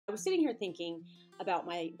I was sitting here thinking about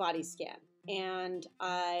my body scan, and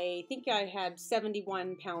I think I had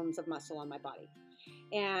 71 pounds of muscle on my body.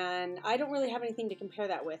 And I don't really have anything to compare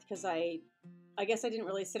that with because I guess I didn't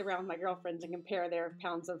really sit around with my girlfriends and compare their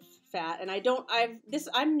pounds of fat. And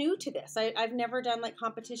I'm new to this. I've never done like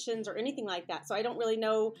competitions or anything like that. So I don't really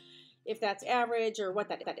know if that's average or what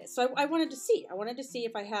that is. So I wanted to see. I wanted to see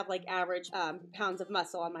if I have like average pounds of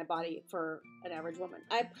muscle on my body for an average woman.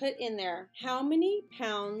 I put in there how many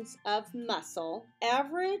pounds of muscle,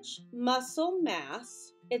 average muscle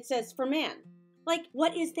mass, it says for man. Like,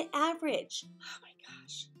 what is the average? Oh my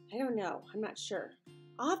gosh. I don't know. I'm not sure.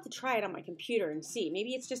 I'll have to try it on my computer and see.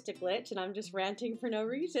 Maybe it's just a glitch and I'm just ranting for no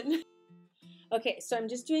reason. Okay, so I'm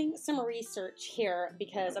just doing some research here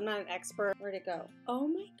because I'm not an expert. Where'd it go? Oh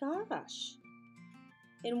my gosh.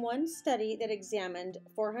 In one study that examined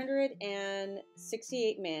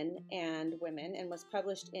 468 men and women and was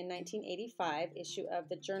published in 1985 issue of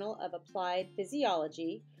the Journal of Applied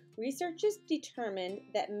Physiology, researchers determined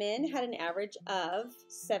that men had an average of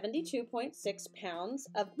 72.6 pounds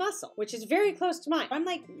of muscle, which is very close to mine. I'm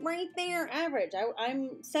like right there, average.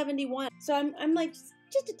 I'm 71. So I'm like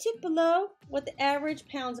just a tick below what the average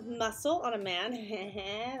pounds of muscle on a man.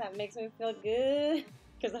 That makes me feel good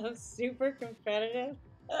because I'm super competitive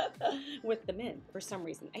with the men for some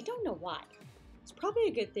reason. I don't know why. It's probably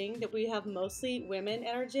a good thing that we have mostly women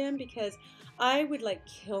at our gym because I would like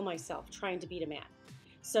kill myself trying to beat a man.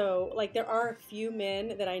 So like there are a few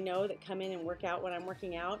men that I know that come in and work out when I'm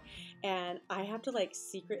working out, and I have to like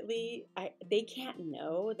secretly, they can't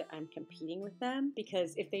know that I'm competing with them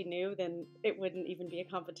because if they knew, then it wouldn't even be a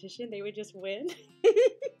competition. They would just win.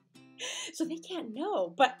 So they can't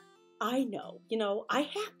know, but I know, I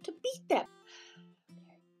have to beat them.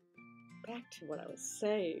 Okay, back to what I was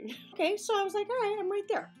saying. Okay, so I was like, all right, I'm right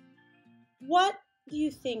there. What do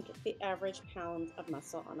you think the average pound of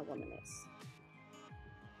muscle on a woman is?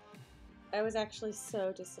 I was actually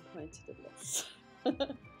so disappointed in this.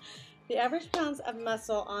 The average pounds of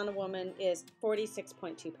muscle on a woman is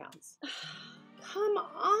 46.2 pounds. Come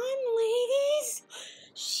on, ladies.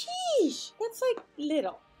 Sheesh. That's like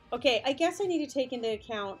little. Okay, I guess I need to take into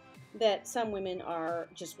account that some women are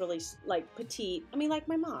just really like petite. I mean, like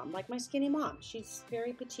my mom, like my skinny mom. She's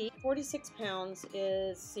very petite. 46 pounds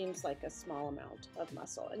seems like a small amount of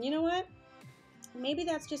muscle. And you know what? Maybe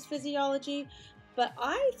that's just physiology. But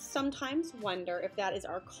I sometimes wonder if that is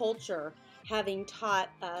our culture having taught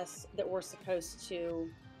us that we're supposed to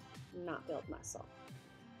not build muscle.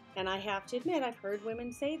 And I have to admit, I've heard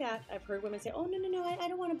women say that. I've heard women say, oh, no, I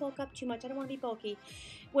don't want to bulk up too much. I don't want to be bulky.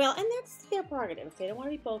 Well, and that's their prerogative. If they don't want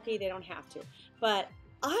to be bulky, they don't have to. But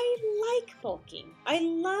I like bulking. I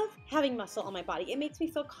love having muscle on my body. It makes me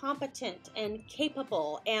feel competent and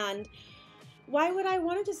capable, and why would I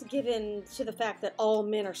want to just give in to the fact that all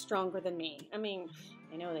men are stronger than me? I mean,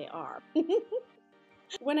 I know they are.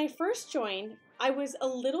 When I first joined, I was a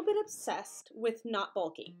little bit obsessed with not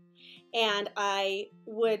bulking. And I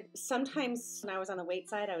would sometimes, when I was on the weight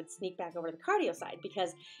side, I would sneak back over to the cardio side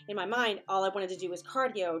because in my mind, all I wanted to do was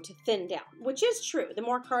cardio to thin down, which is true. The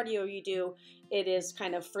more cardio you do, it is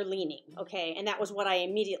kind of for leaning, okay? And that was what I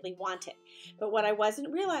immediately wanted. But what I wasn't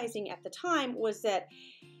realizing at the time was that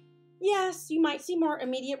yes, you might see more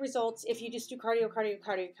immediate results if you just do cardio.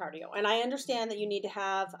 And I understand that you need to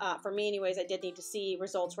have, for me anyways, I did need to see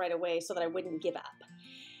results right away so that I wouldn't give up.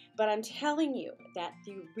 But I'm telling you that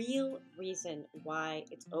the real reason why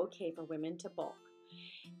it's okay for women to bulk,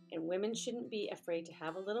 and women shouldn't be afraid to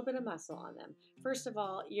have a little bit of muscle on them. First of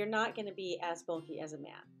all, you're not going to be as bulky as a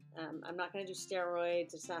man. I'm not going to do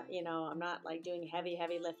steroids. It's not, I'm not like doing heavy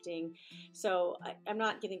lifting. So I'm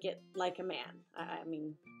not going to get like a man. I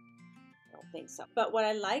mean, I don't think so. But what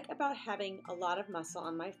I like about having a lot of muscle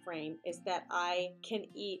on my frame is that I can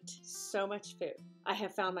eat so much food. I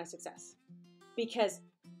have found my success because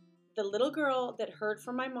the little girl that heard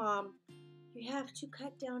from my mom, you have to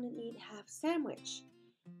cut down and eat half sandwich,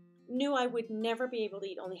 knew I would never be able to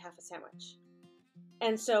eat only half a sandwich.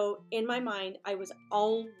 And so in my mind, I was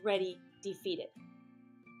already defeated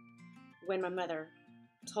when my mother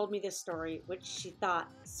told me this story, which she thought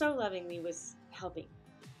so lovingly was helping.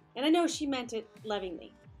 And I know she meant it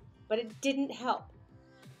lovingly, but it didn't help.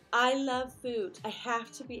 I love food. I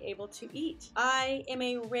have to be able to eat. I am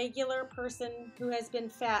a regular person who has been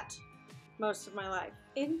fat most of my life.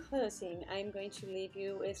 In closing, I'm going to leave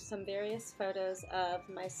you with some various photos of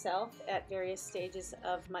myself at various stages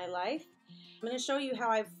of my life. I'm going to show you how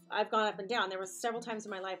I've gone up and down. There were several times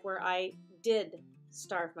in my life where I did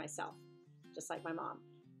starve myself, just like my mom.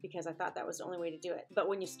 because I thought that was the only way to do it. But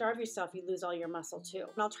when you starve yourself, you lose all your muscle too.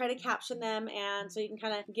 And I'll try to caption them, and so you can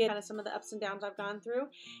kind of get some of the ups and downs I've gone through.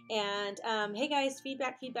 And hey guys,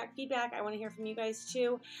 feedback. I want to hear from you guys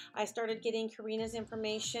too. I started getting Karina's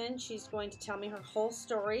information. She's going to tell me her whole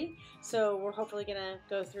story. So we're hopefully going to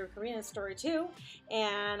go through Karina's story too.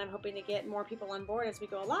 And I'm hoping to get more people on board as we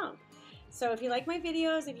go along. So if you like my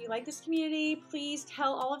videos, if you like this community, please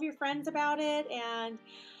tell all of your friends about it, and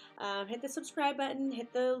hit the subscribe button,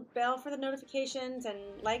 hit the bell for the notifications, and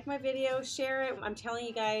like my video, share it. I'm telling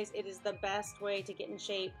you guys, it is the best way to get in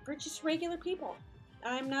shape for just regular people.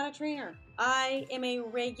 I'm not a trainer. I am a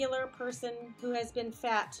regular person who has been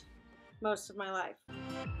fat most of my life.